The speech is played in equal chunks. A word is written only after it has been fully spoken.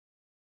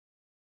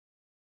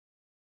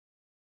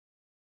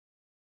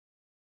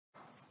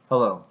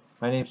Hello,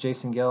 my name is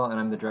Jason Gill and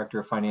I'm the Director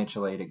of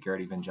Financial Aid at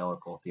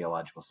Garrett-Evangelical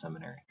Theological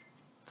Seminary.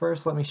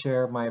 First, let me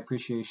share my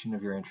appreciation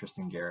of your interest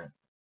in Garrett.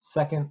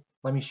 Second,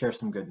 let me share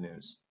some good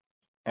news.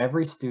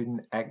 Every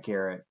student at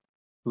Garrett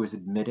who is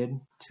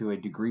admitted to a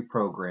degree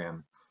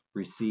program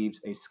receives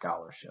a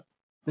scholarship.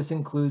 This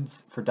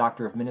includes for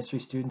Doctor of Ministry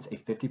students a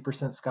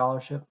 50%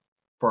 scholarship,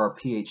 for our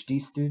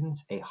PhD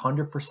students a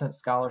 100%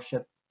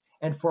 scholarship,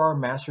 and for our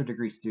master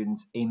degree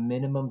students a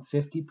minimum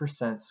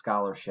 50%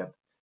 scholarship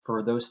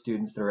for those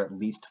students that are at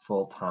least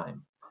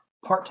full-time.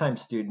 Part-time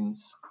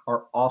students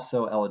are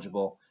also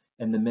eligible,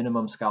 and the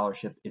minimum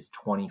scholarship is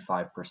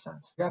 25%.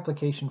 Your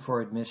application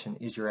for admission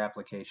is your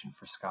application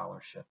for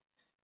scholarship,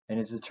 and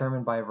is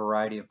determined by a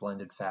variety of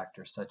blended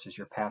factors such as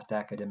your past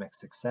academic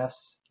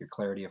success, your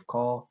clarity of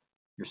call,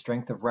 your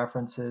strength of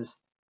references,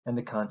 and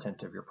the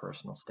content of your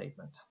personal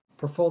statement.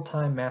 For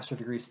full-time master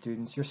degree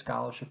students, your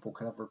scholarship will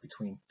cover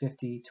between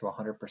 50 to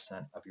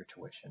 100% of your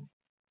tuition.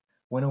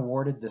 When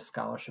awarded, this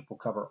scholarship will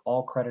cover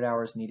all credit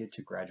hours needed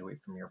to graduate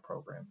from your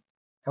program.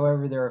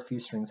 However, there are a few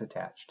strings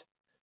attached.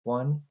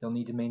 1, you'll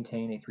need to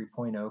maintain a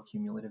 3.0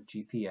 cumulative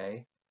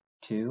GPA.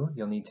 2,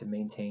 you'll need to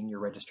maintain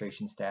your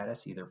registration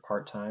status, either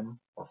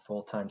part-time or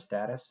full-time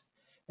status.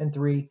 And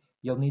 3,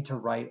 you'll need to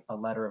write a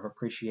letter of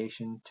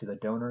appreciation to the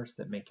donors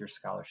that make your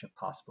scholarship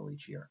possible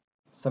each year.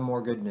 Some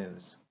more good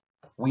news.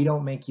 We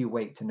don't make you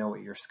wait to know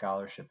what your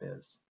scholarship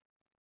is.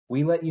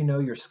 We let you know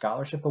your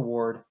scholarship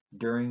award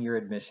during your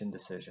admission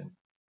decision.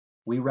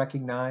 We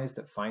recognize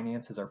that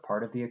finances are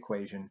part of the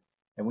equation,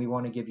 and we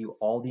want to give you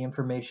all the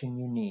information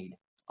you need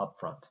up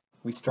front.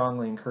 We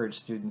strongly encourage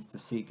students to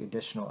seek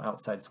additional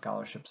outside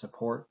scholarship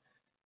support.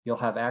 You'll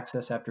have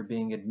access after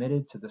being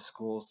admitted to the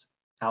school's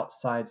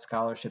outside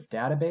scholarship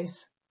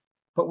database,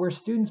 but where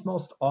students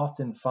most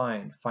often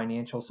find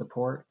financial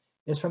support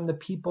is from the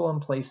people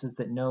and places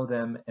that know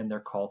them and their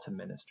call to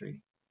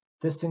ministry.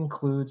 This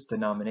includes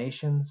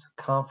denominations,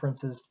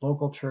 conferences,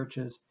 local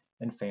churches,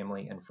 and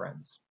family and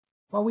friends.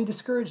 While we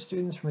discourage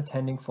students from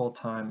attending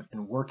full-time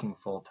and working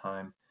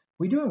full-time,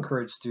 we do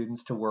encourage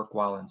students to work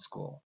while in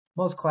school.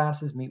 Most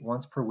classes meet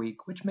once per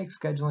week, which makes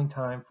scheduling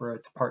time for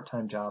a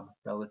part-time job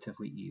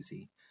relatively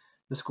easy.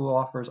 The school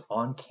offers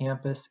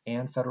on-campus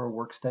and federal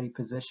work-study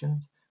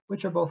positions,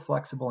 which are both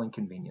flexible and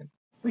convenient.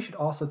 We should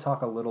also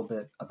talk a little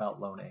bit about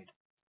loan aid.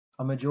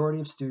 A majority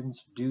of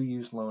students do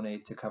use loan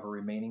aid to cover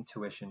remaining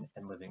tuition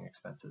and living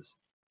expenses.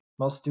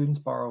 Most students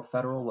borrow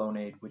federal loan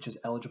aid, which is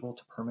eligible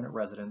to permanent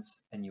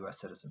residents and U.S.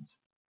 citizens.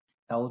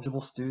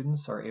 Eligible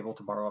students are able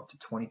to borrow up to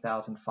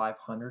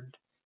 $20,500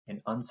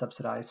 in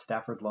unsubsidized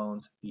Stafford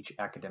loans each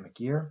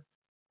academic year.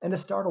 And to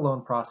start a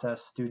loan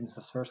process, students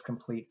must first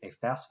complete a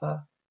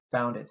FAFSA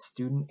found at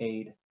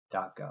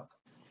studentaid.gov.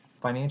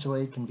 Financial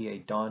aid can be a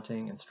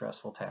daunting and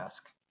stressful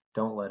task.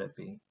 Don't let it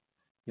be.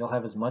 You'll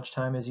have as much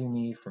time as you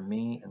need from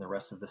me and the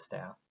rest of the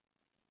staff.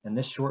 And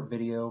this short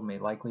video may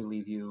likely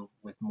leave you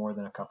with more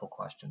than a couple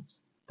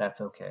questions. That's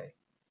okay.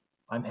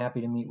 I'm happy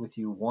to meet with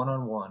you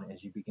one-on-one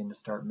as you begin to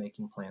start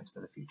making plans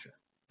for the future.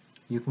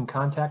 You can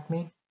contact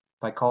me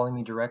by calling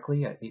me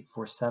directly at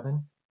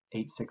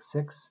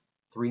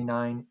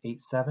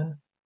 847-866-3987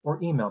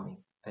 or email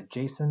me at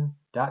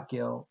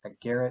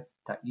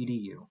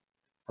jason.gill@garrett.edu.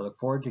 I look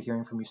forward to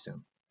hearing from you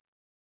soon.